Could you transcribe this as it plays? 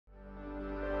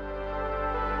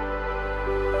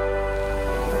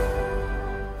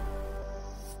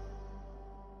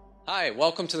Hi,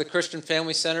 welcome to the Christian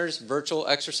Family Center's virtual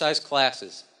exercise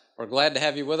classes. We're glad to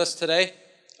have you with us today.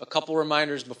 A couple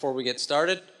reminders before we get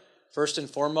started. First and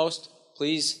foremost,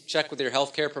 please check with your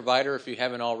healthcare provider if you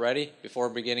haven't already before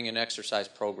beginning an exercise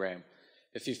program.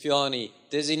 If you feel any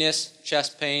dizziness,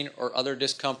 chest pain, or other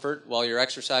discomfort while you're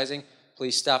exercising,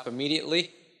 please stop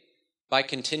immediately. By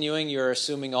continuing, you're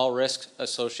assuming all risks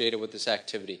associated with this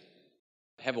activity.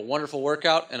 Have a wonderful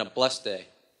workout and a blessed day.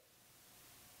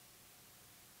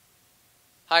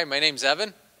 Hi, my name's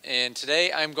Evan, and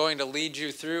today I'm going to lead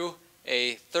you through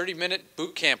a 30-minute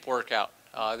boot camp workout.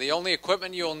 The only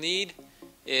equipment you'll need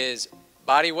is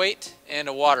body weight and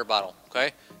a water bottle,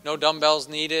 okay? No dumbbells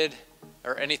needed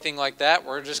or anything like that.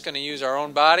 We're just going to use our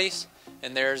own bodies,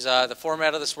 and there's the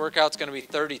format of this workout is going to be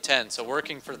 30-10, so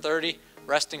working for 30,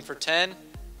 resting for 10,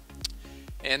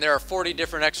 and there are 40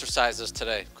 different exercises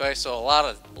today, okay? So a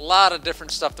lot of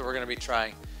different stuff that we're going to be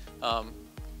trying.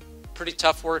 Pretty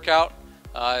tough workout.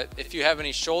 If you have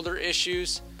any shoulder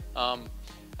issues,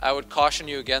 I would caution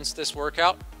you against this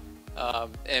workout.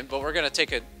 But we're going to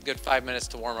take a good 5 minutes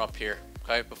to warm up here,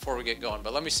 okay, before we get going.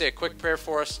 But let me say a quick prayer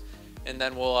for us, and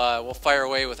then we'll fire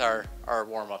away with our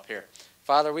warm up here.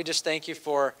 Father, we just thank you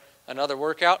for another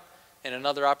workout and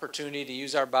another opportunity to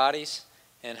use our bodies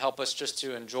and help us just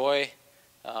to enjoy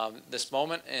this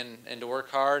moment and to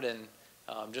work hard and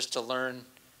just to learn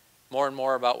more and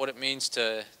more about what it means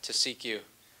to seek you.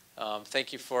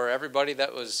 Thank you for everybody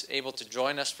that was able to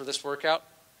join us for this workout.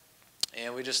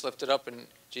 And we just lift it up in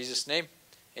Jesus' name.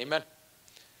 Amen.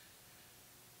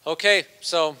 Okay,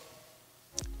 so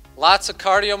lots of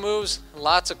cardio moves,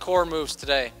 lots of core moves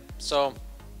today. So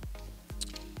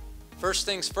first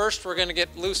things first, we're going to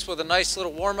get loose with a nice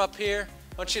little warm-up here.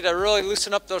 I want you to really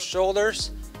loosen up those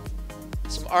shoulders.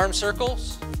 Some arm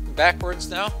circles, backwards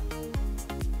now.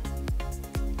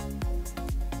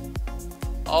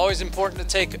 Always important to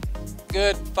take a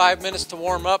good 5 minutes to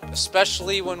warm up,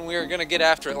 especially when we're going to get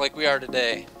after it like we are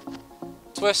today.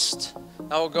 Twist.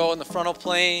 Now we'll go in the frontal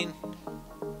plane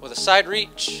with a side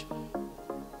reach.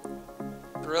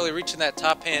 Really reaching that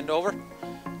top hand over.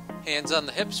 Hands on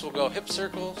the hips. We'll go hip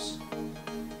circles.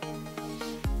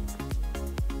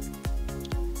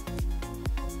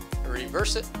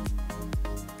 Reverse it.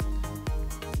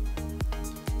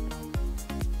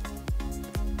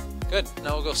 Good.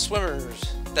 Now we'll go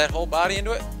swimmers. That whole body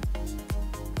into it.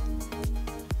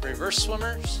 Reverse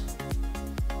swimmers.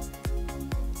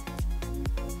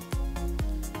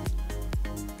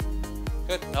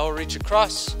 Good. Now we'll reach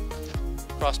across.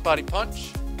 Cross body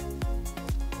punch.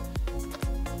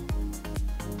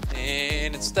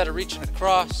 And instead of reaching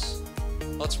across,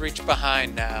 let's reach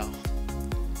behind now.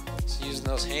 So using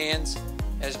those hands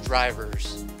as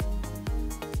drivers.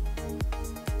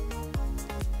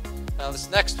 Now this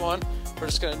next one, we're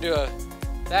just going to do a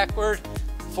backward,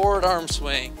 forward arm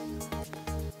swing.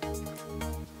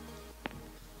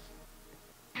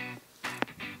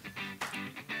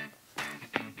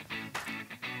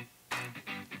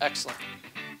 Excellent.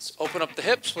 Let's open up the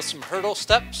hips with some hurdle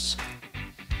steps.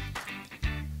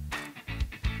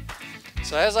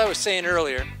 So as I was saying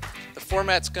earlier, the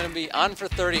format's going to be on for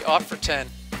 30, off for 10.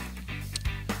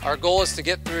 Our goal is to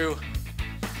get through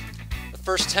the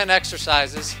first 10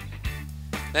 exercises,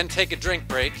 then take a drink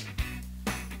break,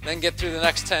 then get through the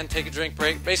next 10, take a drink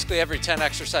break. Basically every 10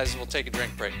 exercises we'll take a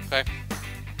drink break, okay?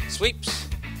 Sweeps,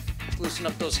 loosen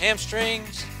up those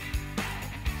hamstrings.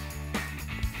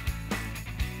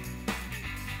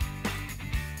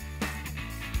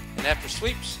 And after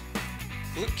sweeps,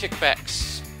 glute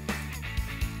kickbacks.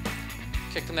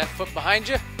 Kicking that foot behind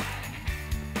you.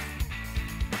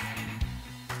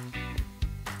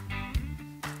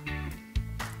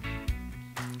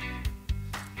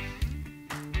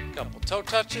 Couple toe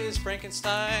touches,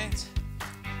 Frankensteins.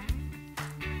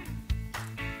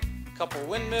 Couple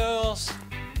windmills.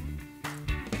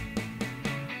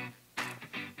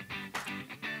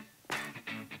 A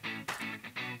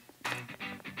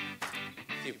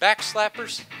few back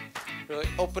slappers. Really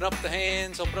open up the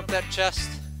hands, open up that chest.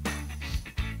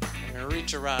 And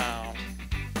reach around.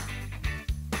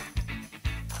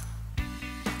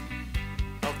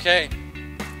 Okay.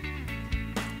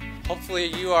 Hopefully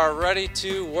you are ready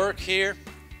to work here.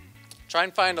 Try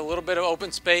and find a little bit of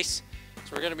open space.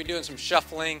 So we're going to be doing some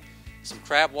shuffling, some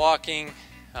crab walking,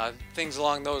 things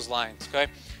along those lines,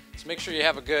 okay? So make sure you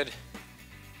have a good,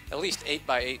 at least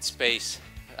 8x8 space.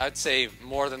 I'd say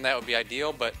more than that would be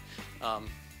ideal, but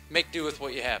make do with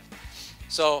what you have.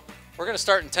 So we're going to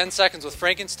start in 10 seconds with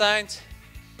Frankensteins,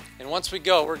 and once we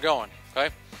go, we're going,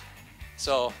 okay?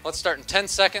 So let's start in 10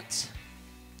 seconds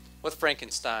with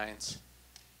Frankensteins.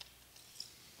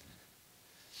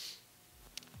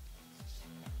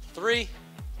 3,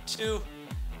 2,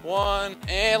 1,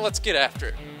 and let's get after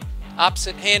it.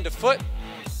 Opposite hand to foot.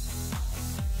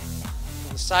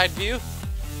 From the side view.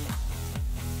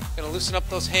 Gonna loosen up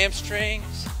those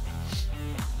hamstrings.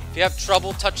 If you have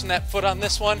trouble touching that foot on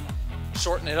this one,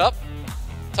 shorten it up.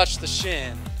 Touch the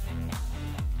shin.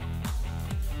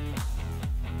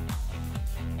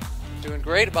 Doing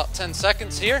great, about 10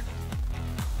 seconds here.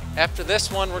 After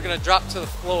this one, we're gonna drop to the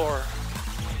floor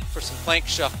for some plank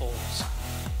shuffles.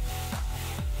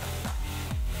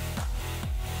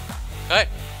 Okay,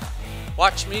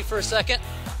 watch me for a second.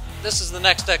 This is the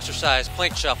next exercise,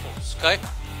 plank shuffles, okay?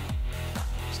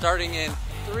 Starting in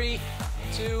 3,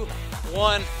 2,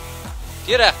 1,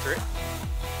 get after it.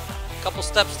 Couple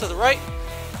steps to the right,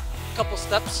 couple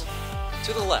steps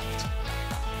to the left.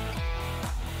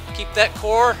 Keep that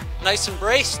core nice and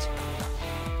braced.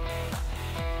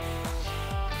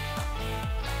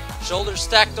 Shoulders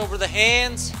stacked over the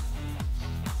hands.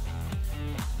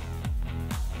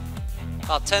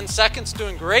 About 10 seconds,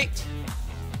 doing great.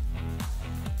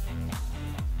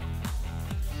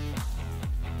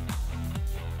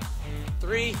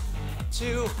 Three,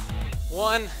 2,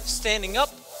 1, standing up.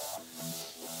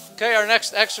 Okay, our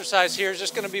next exercise here is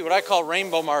just going to be what I call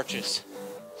rainbow marches.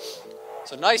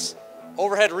 So nice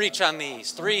overhead reach on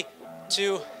these. 3,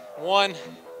 2, 1,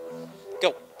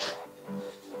 go.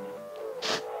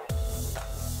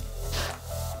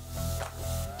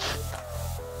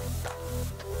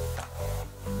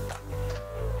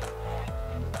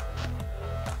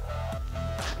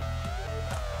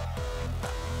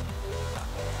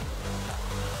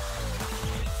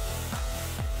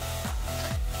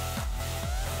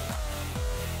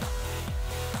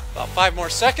 About 5 more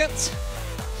seconds.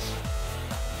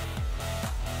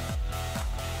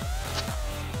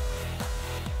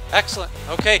 Excellent.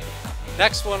 Okay,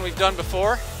 next one we've done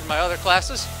before in my other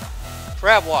classes,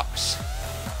 crab walks.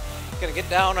 Gonna get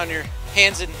down on your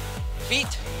hands and feet,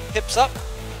 hips up,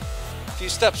 a few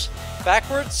steps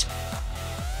backwards,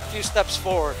 a few steps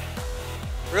forward.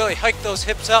 Really hike those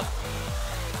hips up.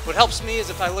 What helps me is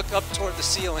if I look up toward the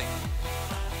ceiling.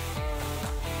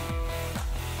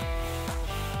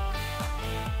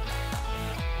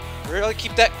 Really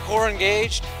keep that core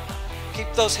engaged,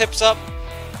 keep those hips up.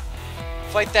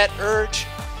 Fight that urge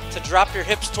to drop your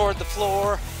hips toward the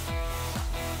floor.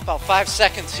 About 5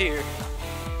 seconds here.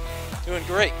 Doing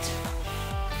great.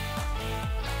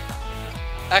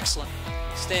 Excellent.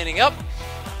 Standing up.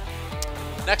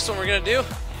 Next one we're going to do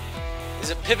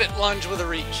is a pivot lunge with a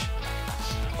reach.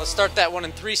 Let's start that one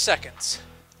in 3 seconds.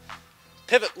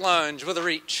 Pivot lunge with a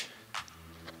reach.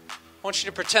 I want you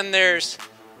to pretend there's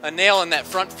a nail in that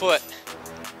front foot.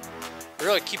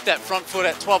 Really keep that front foot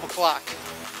at 12 o'clock.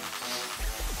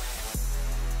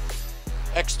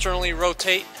 Externally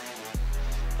rotate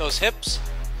those hips.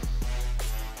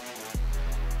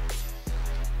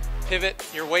 Pivot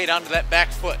your weight onto that back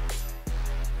foot.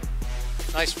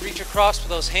 Nice reach across with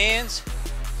those hands.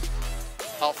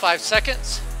 About 5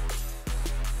 seconds.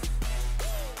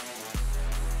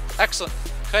 Excellent.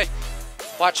 Okay,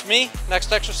 watch me.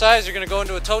 Next exercise, you're going to go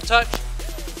into a toe touch.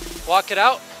 Walk it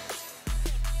out.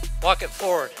 Walk it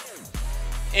forward.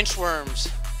 Inchworms.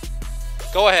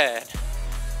 Go ahead.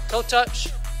 Toe touch,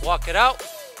 walk it out,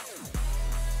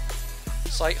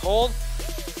 slight hold,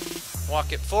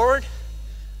 walk it forward,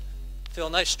 feel a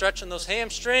nice stretch in those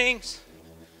hamstrings.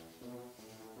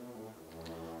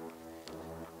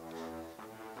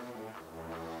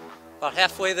 About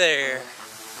halfway there.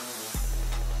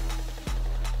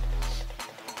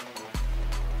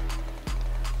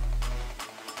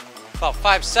 About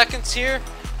 5 seconds here,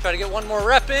 try to get one more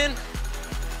rep in.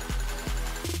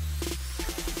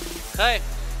 Okay.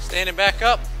 Standing back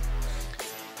up.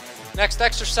 Next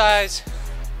exercise,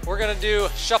 we're gonna do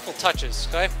shuffle touches,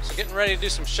 okay? So getting ready to do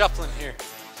some shuffling here.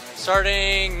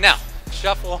 Starting now.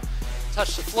 Shuffle,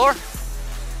 touch the floor.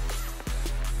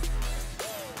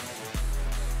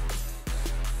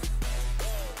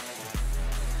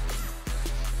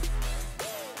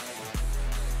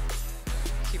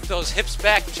 Keep those hips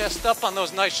back, chest up on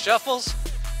those nice shuffles.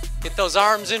 Get those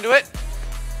arms into it.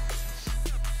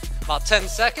 About 10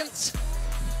 seconds.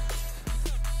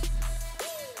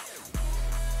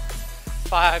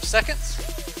 5 seconds.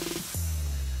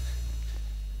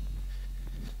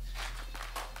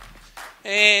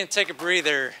 And take a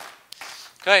breather.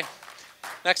 Okay,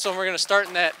 next one we're going to start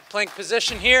in that plank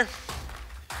position here.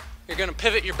 You're going to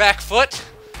pivot your back foot.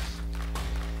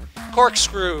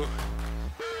 Corkscrew.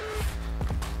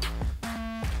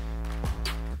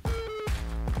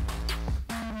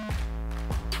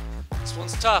 This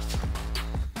one's tough.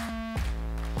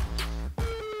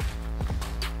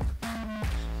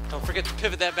 Don't forget to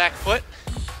pivot that back foot.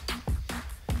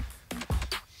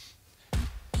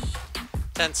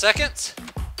 10 seconds.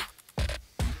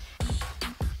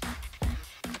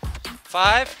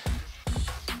 5.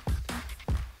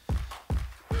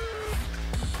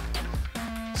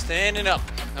 Standing up.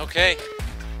 Okay.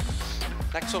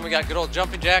 Next one we got good old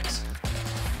jumping jacks.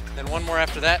 Then one more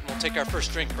after that and we'll take our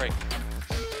first drink break.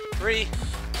 3,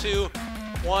 2,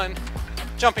 1.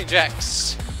 Jumping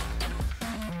jacks.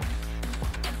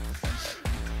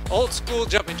 Old school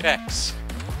jumping jacks.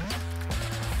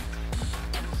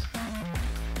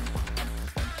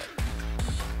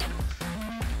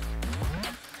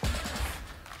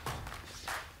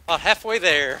 About halfway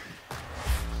there.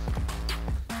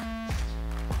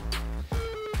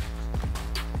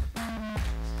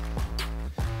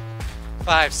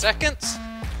 Five seconds.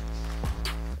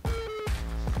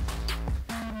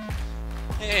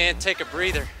 And take a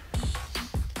breather.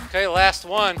 Okay, last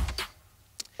one.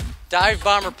 Dive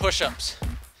bomber push-ups.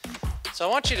 So I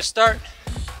want you to start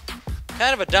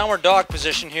kind of a downward dog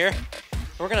position here.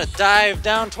 We're gonna dive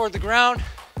down toward the ground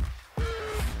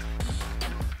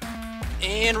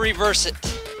and reverse it.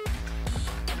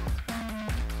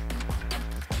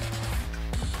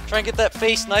 Try and get that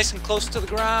face nice and close to the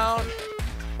ground.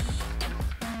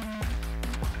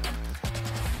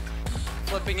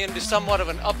 Flipping into somewhat of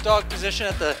an up dog position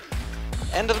at the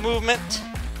end of the movement.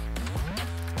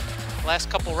 Last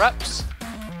couple reps.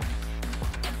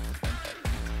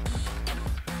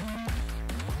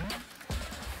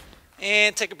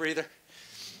 And take a breather.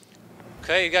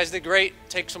 Okay, you guys did great.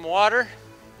 Take some water.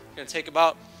 Gonna take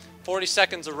about 40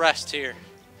 seconds of rest here.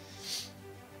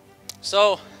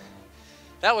 So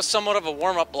that was somewhat of a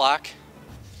warm-up block.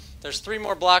 There's 3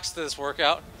 more blocks to this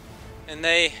workout and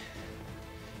they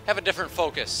have a different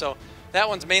focus. So that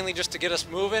one's mainly just to get us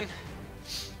moving,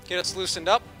 get us loosened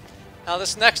up. Now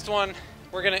this next one,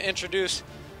 we're gonna introduce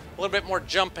a little bit more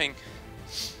jumping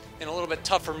and a little bit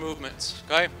tougher movements,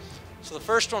 okay? So the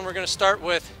first one we're gonna start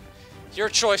with your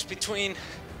choice between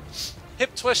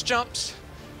hip twist jumps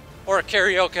or a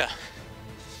karaoke.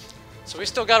 So we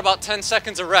still got about 10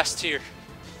 seconds of rest here,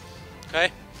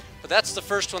 okay? But that's the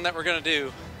first one that we're gonna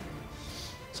do.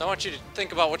 So I want you to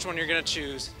think about which one you're gonna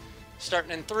choose.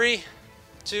 Starting in 3,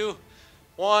 2,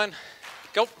 1,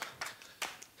 go.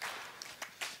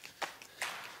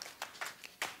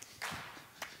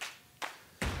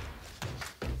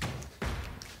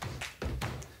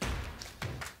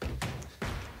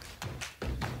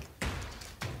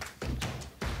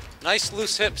 Nice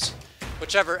loose hips,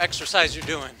 whichever exercise you're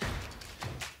doing.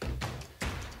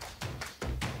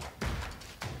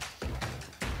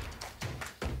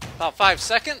 About 5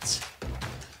 seconds.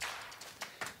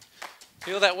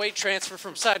 Feel that weight transfer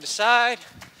from side to side.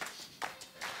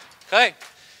 Okay,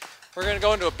 we're gonna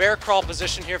go into a bear crawl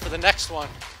position here for the next one.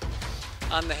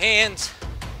 On the hands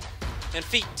and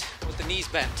feet with the knees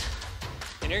bent.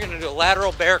 And you're gonna do a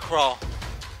lateral bear crawl.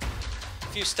 A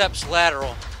few steps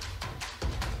lateral.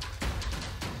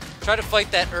 Try to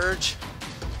fight that urge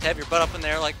to have your butt up in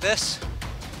there like this.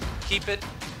 Keep it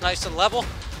nice and level.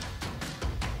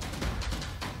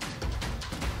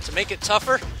 To make it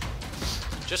tougher,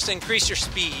 just increase your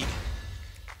speed.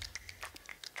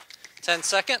 10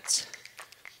 seconds.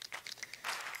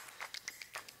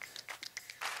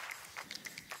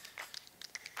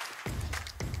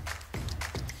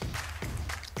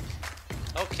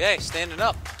 Okay, standing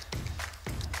up.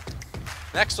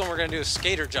 Next one we're gonna do is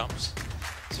skater jumps.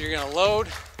 So you're gonna load,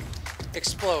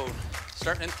 explode,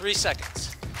 starting in 3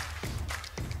 seconds.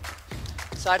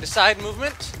 Side to side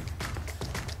movement.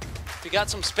 If you got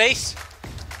some space,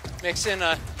 mix in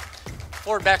a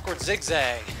forward backward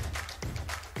zigzag.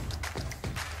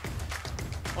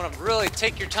 Want to really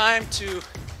take your time to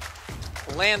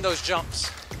land those jumps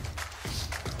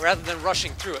rather than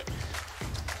rushing through it.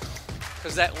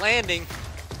 Because that landing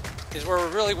is where we're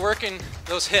really working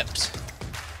those hips.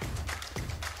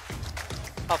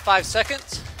 About 5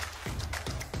 seconds.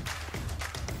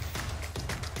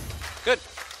 Good.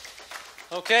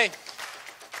 Okay.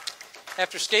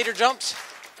 After skater jumps,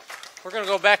 we're going to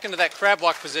go back into that crab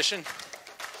walk position.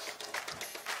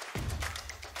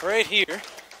 Right here.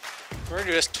 We're going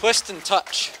to just twist and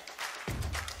touch.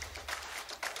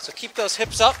 So keep those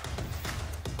hips up.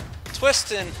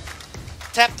 Twist and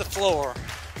tap the floor.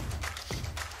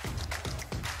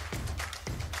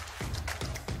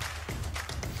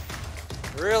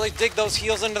 Really dig those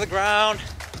heels into the ground,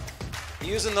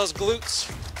 using those glutes,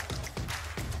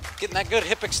 getting that good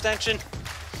hip extension.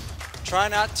 Try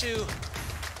not to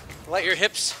let your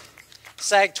hips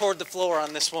sag toward the floor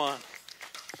on this one.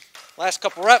 Last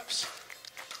couple reps.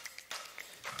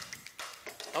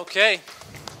 Okay.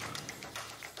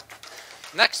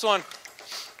 Next one,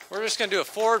 we're just gonna do a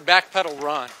forward back pedal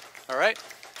run, all right?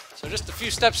 So So just a few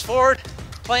steps forward,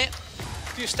 plant,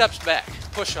 a few steps back,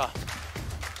 push off.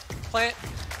 Plant,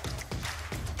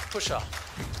 push off.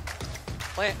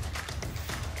 Plant,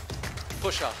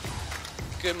 push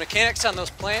off. Good mechanics on those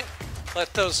plant.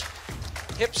 Let those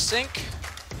hips sink.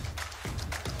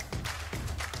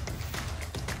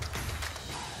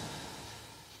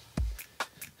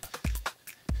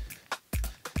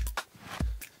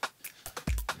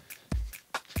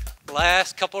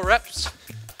 Last couple reps.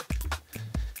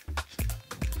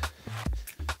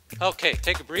 Okay,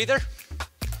 take a breather.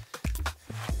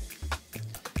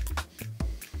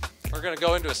 We're gonna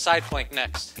go into a side plank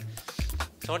next.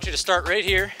 So I want you to start right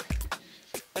here.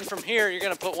 Then from here, you're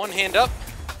gonna put one hand up.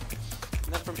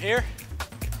 And then from here,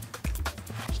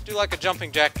 just do like a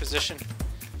jumping jack position.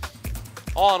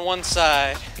 All on one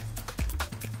side.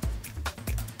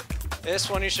 This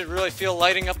one you should really feel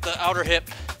lighting up the outer hip.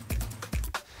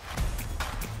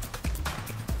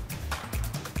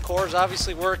 Core is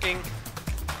obviously working.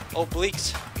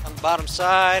 Obliques on the bottom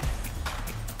side.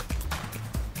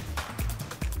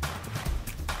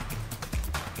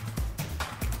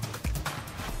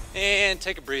 And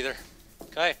take a breather.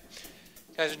 Okay,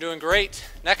 you guys are doing great.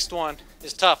 Next one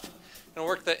is tough. Gonna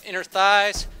work the inner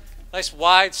thighs. Nice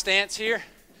wide stance here.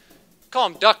 Call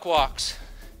them duck walks.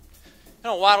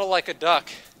 Don't waddle like a duck.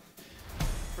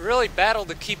 Really battle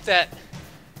to keep that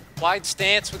wide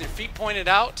stance with your feet pointed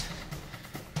out.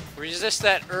 Resist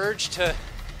that urge to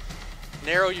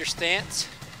narrow your stance.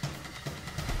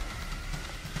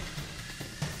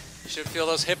 You should feel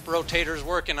those hip rotators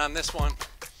working on this one.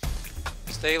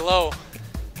 Stay low.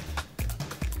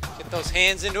 Get those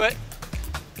hands into it.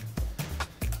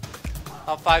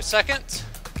 About 5 seconds.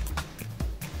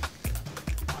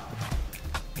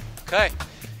 Okay,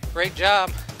 great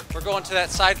job. We're going to that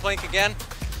side plank again,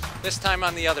 this time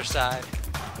on the other side.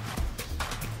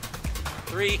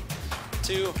 3,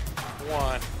 2,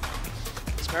 1.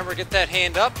 Just remember, get that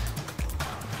hand up.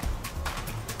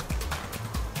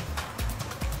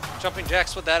 Jumping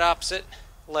jacks with that opposite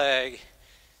leg.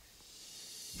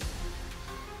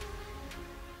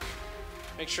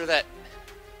 Make sure that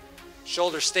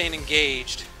shoulder's staying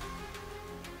engaged.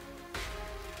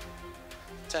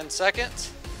 10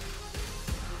 seconds.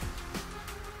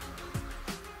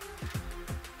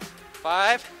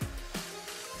 5.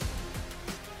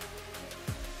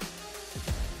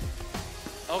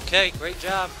 Okay, great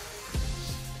job.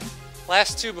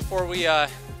 Last 2 before we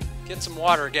get some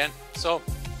water again. So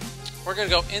we're gonna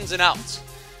go ins and outs.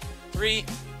 3,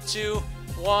 2,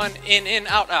 1, in,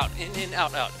 out, out, in,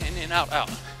 out, out, in, out, out.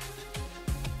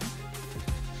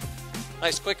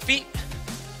 Nice quick feet.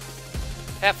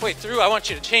 Halfway through, I want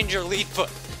you to change your lead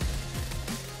foot.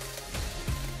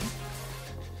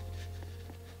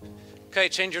 Okay,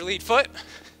 change your lead foot.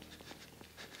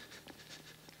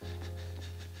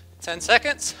 10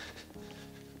 seconds.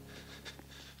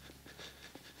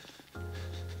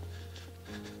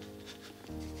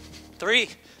 3,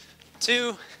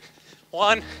 2,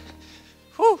 1.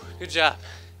 Whew, good job.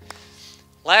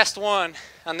 Last one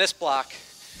on this block,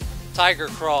 tiger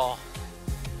crawl.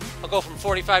 I'll go from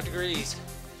 45 degrees.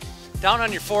 Down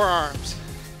on your forearms.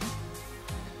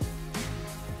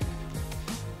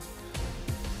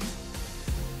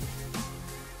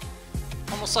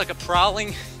 Almost like a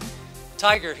prowling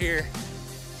tiger here.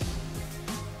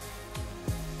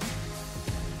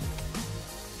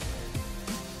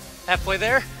 Halfway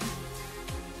there.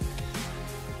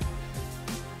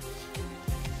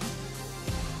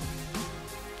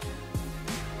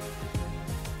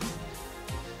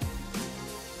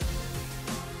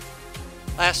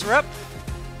 Last rep.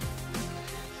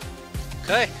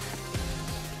 Okay.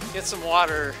 Get some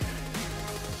water.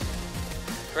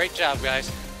 Great job,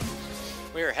 guys.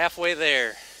 We are halfway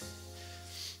there.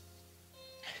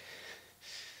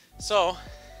 So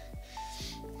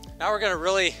now we're going to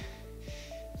really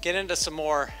get into some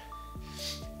more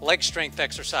leg strength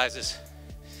exercises.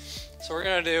 So we're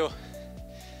going to do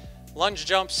lunge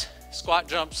jumps, squat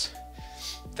jumps,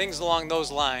 things along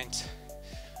those lines.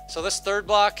 So this third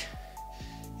block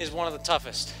is one of the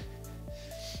toughest.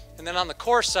 And then on the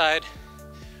core side,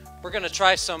 we're going to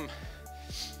try some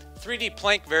 3D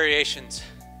plank variations.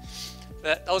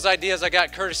 Those ideas I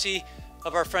got courtesy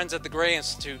of our friends at the Gray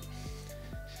Institute.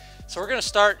 So we're going to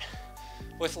start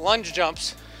with lunge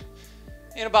jumps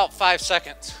in about 5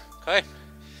 seconds, okay?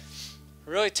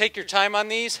 Really take your time on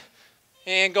these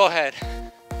and go ahead.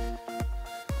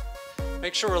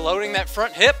 Make sure we're loading that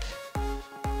front hip.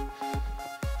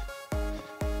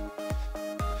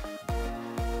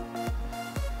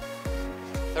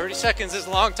 "30 seconds is a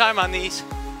long time on these.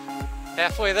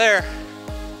 Halfway there.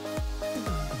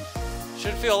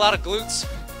 Should feel a lot of glutes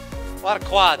A lot of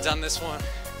quads on this one.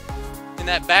 In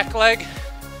that back leg,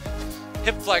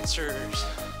 hip flexors.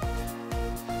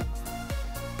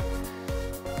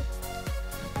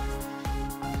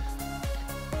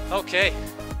 Okay,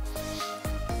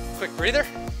 quick breather.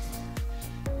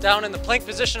 Down in the plank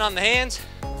position on the hands,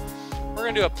 we're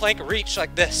gonna do a plank reach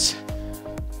like this.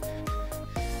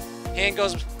 Hand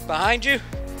goes behind you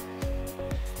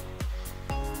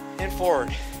and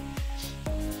forward.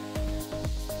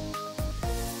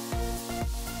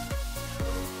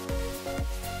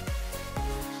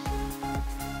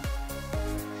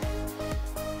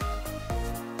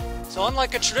 So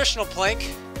unlike a traditional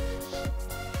plank,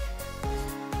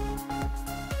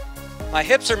 my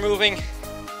hips are moving.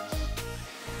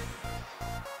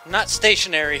 I'm not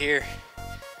stationary here.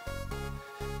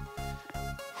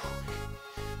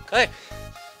 Okay.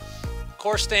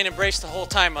 Core staying in brace the whole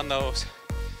time on those.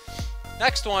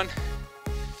 Next one,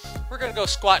 we're gonna go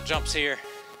squat jumps here.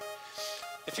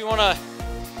 If you wanna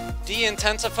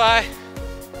de-intensify,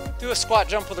 do a squat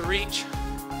jump with a reach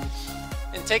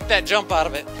and take that jump out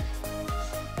of it.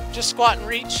 Just squat and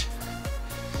reach.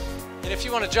 And if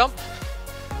you wanna jump,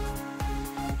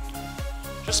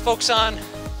 just focus on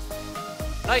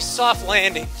nice soft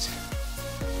landings.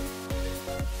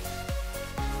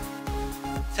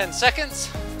 10 seconds.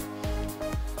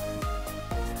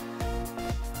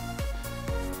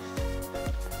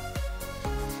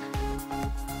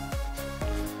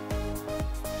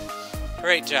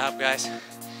 Great job, guys.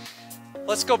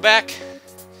 Let's go back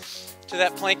to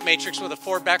that plank matrix with a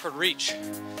forward backward reach.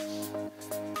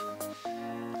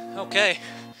 Okay,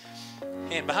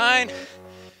 hand behind,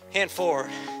 hand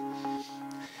forward.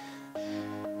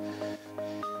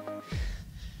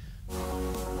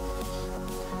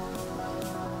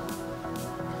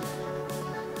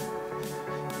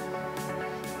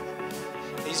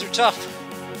 These are tough.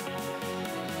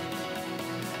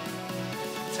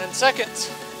 10 seconds.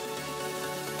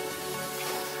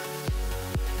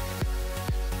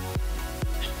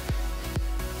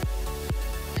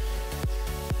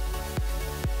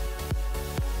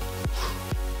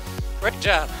 Great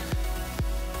job.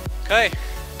 Okay.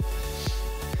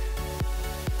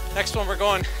 Next one, we're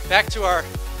going back to our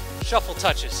shuffle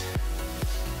touches.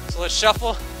 So let's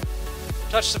shuffle,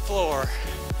 touch the floor.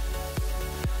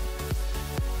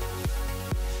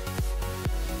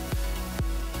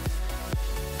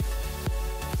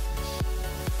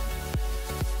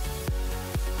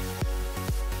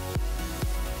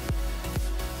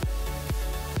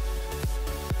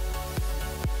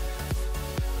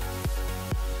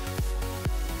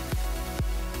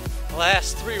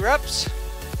 Last 3 reps.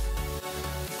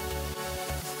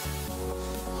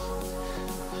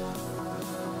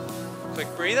 Quick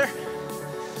breather.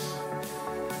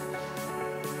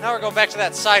 Now we're going back to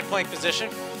that side plank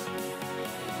position.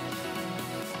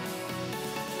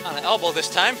 On the elbow this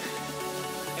time.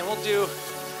 And we'll do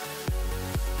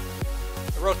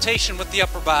a rotation with the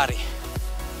upper body.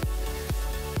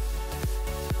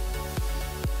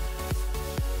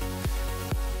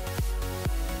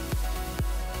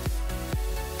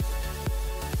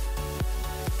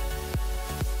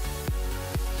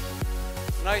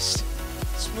 Nice,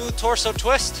 smooth torso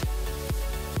twist.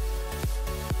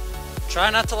 Try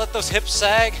not to let those hips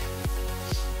sag.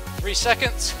 3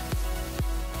 seconds.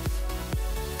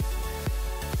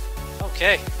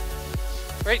 Okay,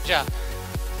 great job.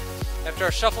 After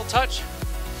our shuffle touch,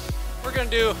 we're gonna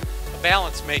do a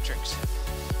balance matrix.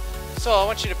 So I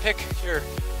want you to pick your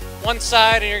one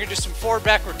side and you're gonna do some forward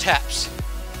backward taps.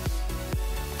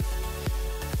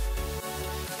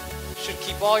 Should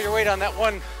keep all your weight on that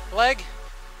one leg.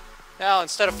 Now,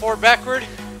 instead of forward backward,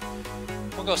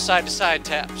 we'll go side to side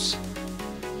taps.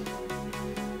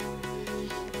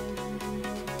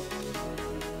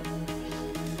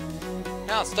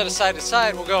 Now, instead of side to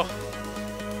side, we'll go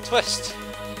twist.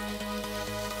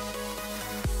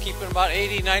 Keeping about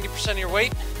 80–90% of your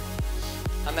weight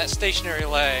on that stationary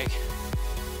leg.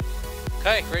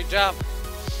 Okay, great job.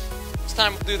 This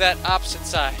time we'll do that opposite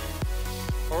side.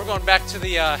 But we're going back to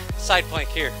the side plank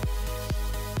here.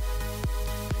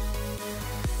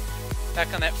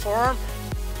 Back on that forearm,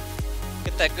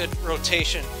 get that good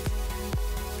rotation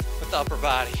with the upper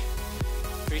body.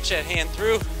 Reach that hand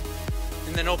through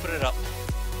and then open it up.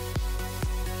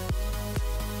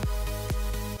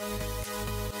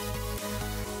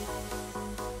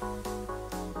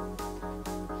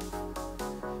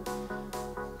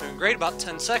 Doing great, about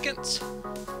 10 seconds.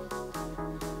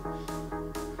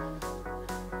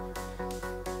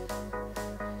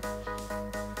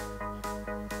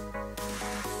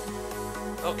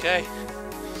 Okay,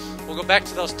 we'll go back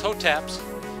to those toe taps,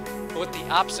 but with the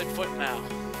opposite foot now.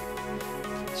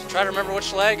 So Try to remember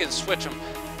which leg and switch them.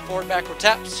 Forward, backward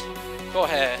taps. Go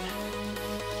ahead.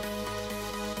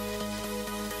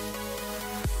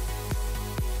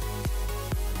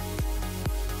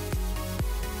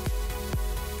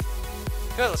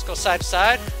 Good, let's go side to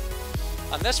side.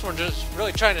 On this one, just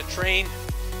really trying to train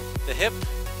the hip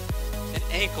and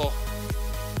ankle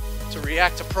to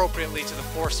react appropriately to the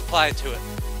force applied to it.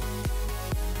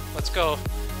 Let's go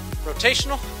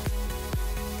rotational.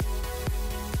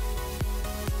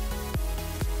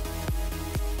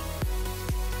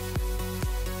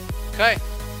 Okay,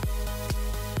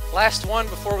 last one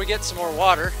before we get some more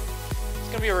water. It's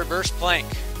gonna be a reverse plank.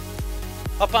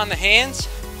 Up on the hands,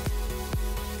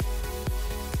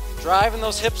 driving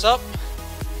those hips up,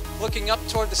 looking up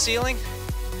toward the ceiling.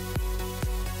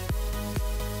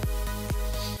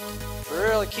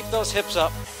 Really keep those hips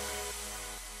up.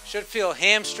 Should feel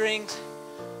hamstrings,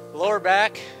 lower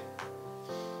back.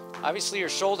 Obviously your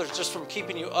shoulders just from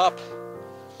keeping you up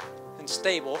and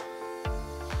stable.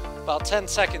 About 10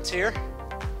 seconds here.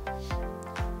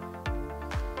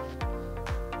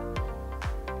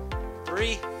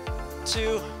 Three,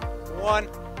 two, one.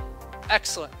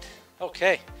 Excellent.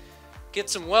 Okay,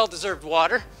 get some well-deserved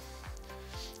water,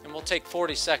 and we'll take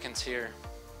 40 seconds here.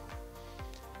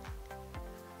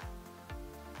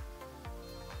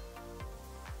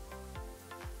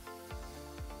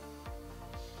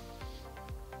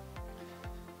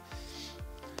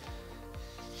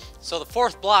 So the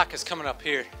fourth block is coming up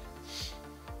here.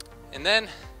 And then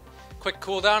quick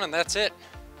cool down and that's it.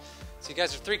 So you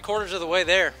guys are 3/4 of the way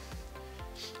there.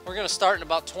 We're gonna start in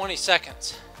about 20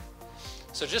 seconds.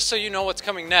 So just so you know what's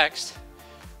coming next,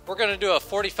 we're gonna do a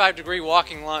 45-degree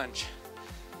walking lunge.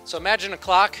 So imagine a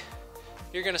clock.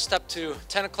 You're gonna step to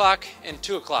 10 o'clock and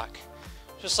 2 o'clock,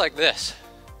 just like this,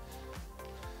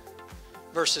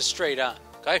 versus straight on,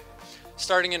 okay?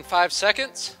 Starting in 5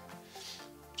 seconds,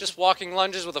 just walking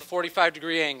lunges with a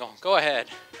 45-degree angle. Go ahead.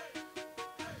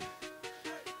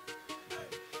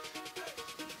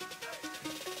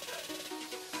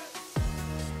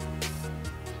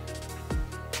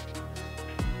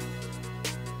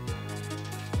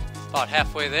 About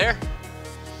halfway there.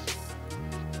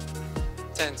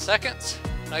 10 seconds.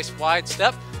 Nice wide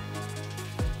step.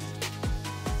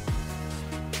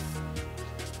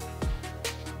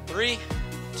 Three,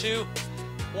 two,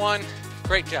 one.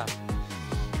 Great job.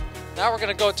 Now we're going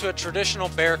to go to a traditional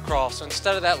bear crawl. So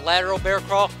instead of that lateral bear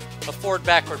crawl, a forward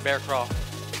backward bear crawl.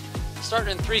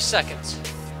 Starting in 3 seconds.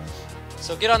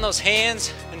 So get on those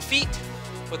hands and feet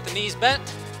with the knees bent.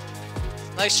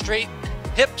 Nice straight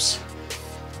hips.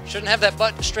 Shouldn't have that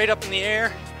butt straight up in the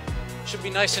air. Should be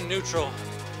nice and neutral.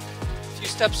 A few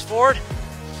steps forward,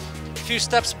 a few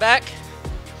steps back.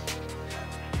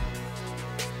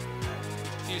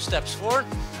 A few steps forward,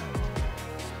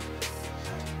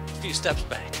 a few steps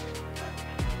back.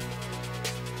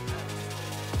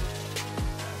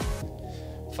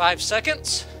 5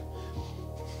 seconds.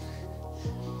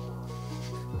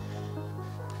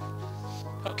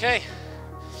 Okay,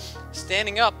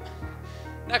 standing up.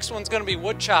 Next one's gonna be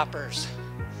wood choppers.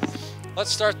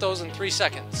 Let's start those in 3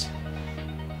 seconds.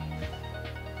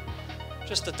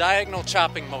 Just a diagonal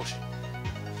chopping motion.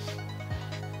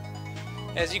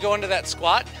 As you go into that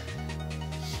squat,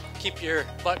 keep your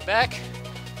butt back,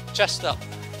 chest up.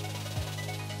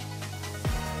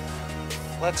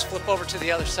 Let's flip over to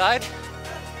the other side.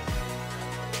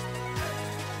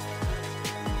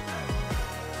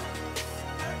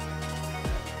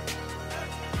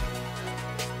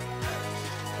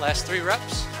 Last 3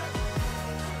 reps.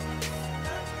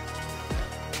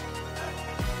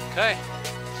 Okay,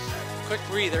 quick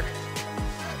breather.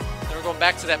 Then we're going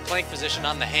back to that plank position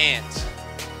on the hands.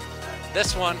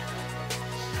 This one,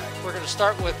 we're gonna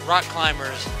start with rock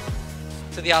climbers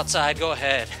to the outside. Go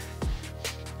ahead.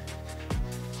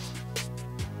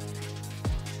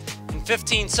 In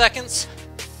 15 seconds,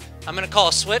 I'm gonna call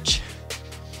a switch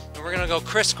and we're gonna go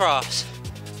crisscross.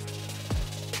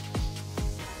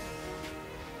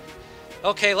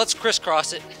 Okay, let's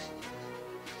crisscross it.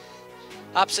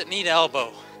 Opposite knee to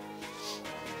elbow.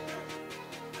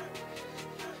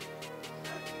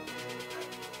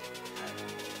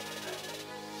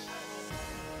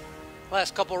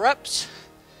 Last couple reps.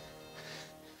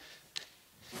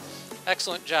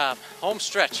 Excellent job. Home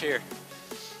stretch here.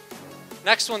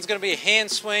 Next one's going to be a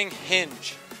hand swing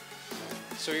hinge.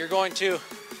 So you're going to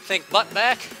think butt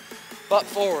back, butt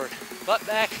forward, butt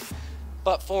back,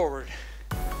 butt forward.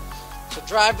 So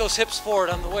drive those hips forward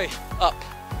on the way up.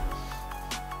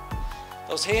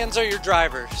 Those hands are your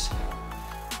drivers.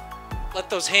 Let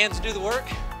those hands do the work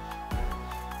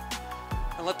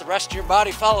and let the rest of your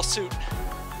body follow suit.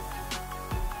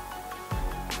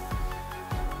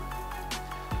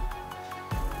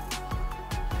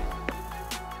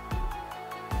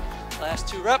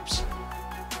 Last 2 reps.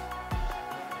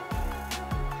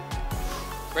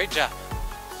 Great job.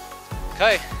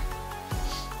 Okay,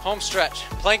 home stretch.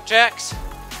 Plank jacks,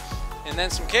 and then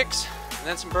some kicks, and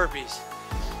then some burpees.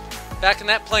 Back in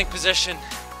that plank position.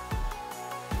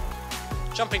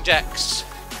 Jumping jacks.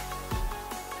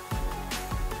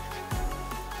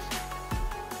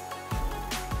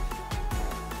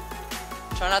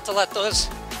 Try not to let those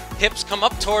hips come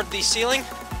up toward the ceiling.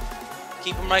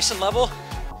 Keep them nice and level.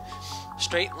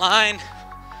 Straight line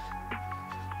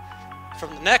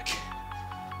from the neck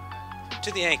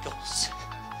to the ankles.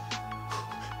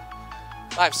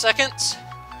 5 seconds.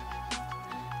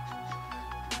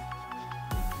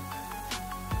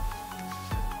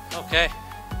 Okay.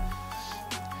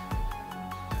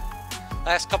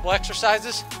 Last couple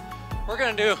exercises. We're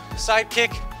gonna do side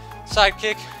kick,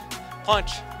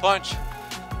 punch, punch.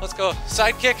 Let's go.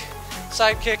 Side kick,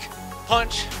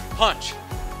 punch, punch.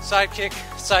 Side kick,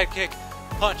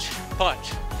 punch,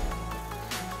 punch.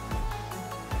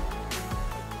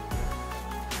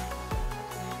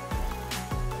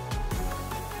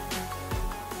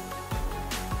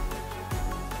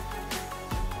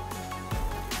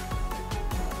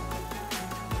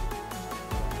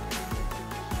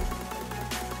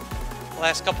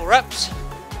 Last couple reps.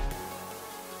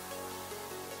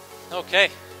 Okay.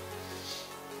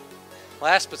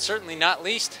 Last but certainly not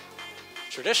least,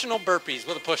 traditional burpees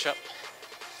with a push-up.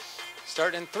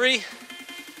 Start in 3,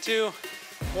 2,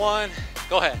 1,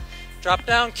 go ahead. Drop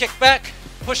down, kick back,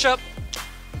 push up,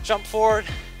 jump forward,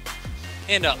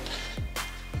 and up.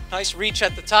 Nice reach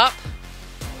at the top.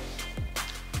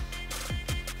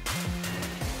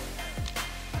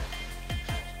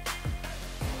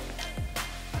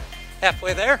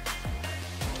 Halfway there.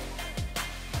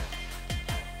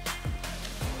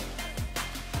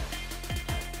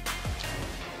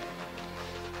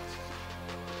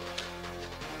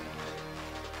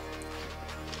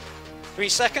 Three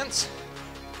seconds.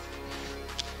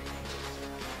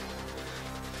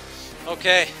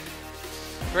 Okay,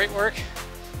 great work.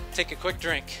 Take a quick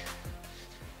drink.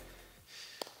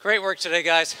 Great work today,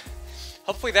 guys.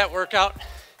 Hopefully that workout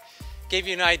gave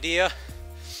you an idea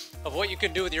of what you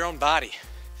can do with your own body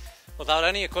without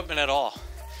any equipment at all.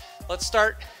 Let's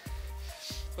start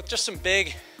with just some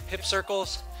big hip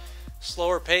circles,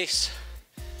 slower pace.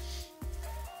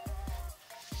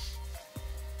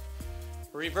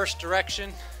 Reverse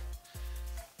direction.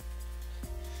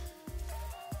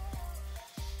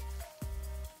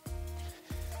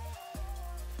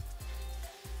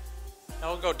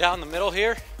 Now we'll go down the middle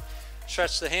here.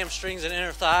 Stretch the hamstrings and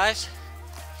inner thighs.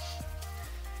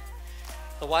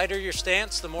 The wider your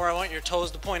stance, the more I want your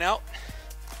toes to point out.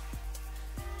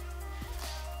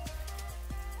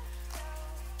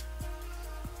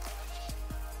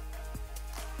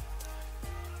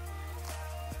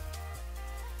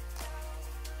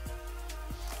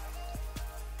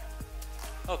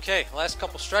 Okay, last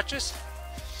couple stretches.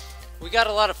 We got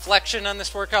a lot of flexion on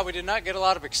this workout. We did not get a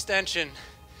lot of extension.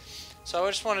 So I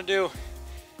just want to do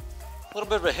a little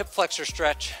bit of a hip flexor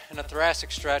stretch and a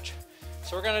thoracic stretch.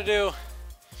 So we're going to do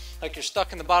like you're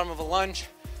stuck in the bottom of a lunge.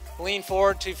 Lean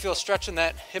forward till you feel stretch in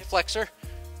that hip flexor,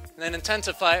 and then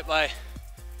intensify it by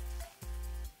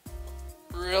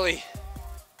really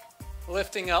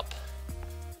lifting up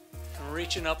and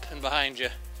reaching up and behind you.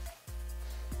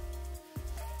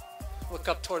 Look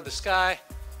up toward the sky.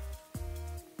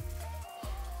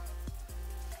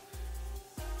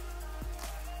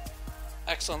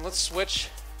 Excellent. Let's switch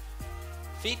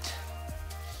feet.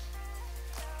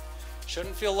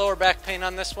 Shouldn't feel lower back pain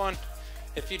on this one.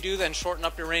 If you do, then shorten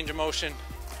up your range of motion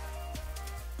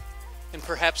and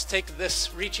perhaps take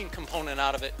this reaching component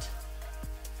out of it.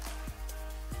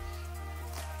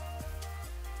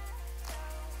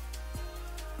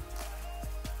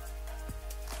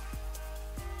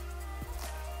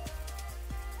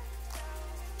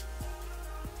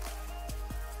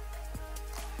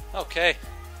 Okay,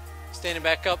 standing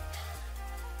back up.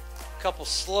 A couple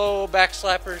slow back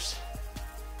slappers.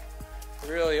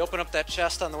 Really open up that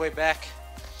chest on the way back.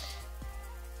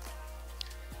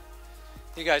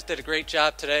 You guys did a great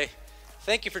job today.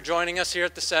 Thank you for joining us here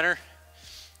at the center.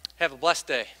 Have a blessed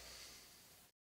day.